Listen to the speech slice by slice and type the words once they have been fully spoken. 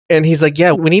And he's like,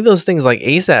 yeah, we need those things like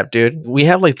ASAP, dude. We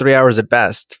have like 3 hours at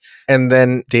best. And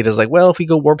then Data's like, well, if we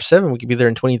go warp 7, we could be there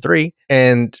in 23.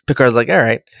 And Picard's like, all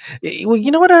right. Well,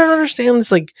 you know what I don't understand?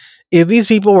 It's like, if these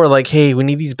people were like, hey, we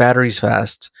need these batteries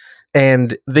fast,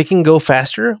 and they can go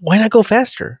faster, why not go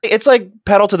faster? It's like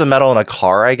pedal to the metal in a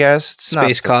car, I guess. It's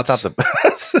Space cops. It's not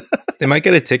the They might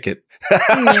get a ticket.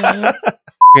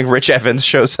 Rich Evans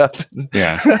shows up.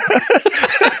 Yeah.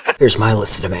 Here's my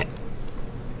list of demands.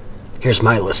 Here's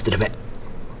my list of demands.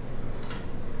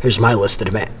 Here's my list of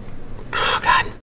demands. Oh, God.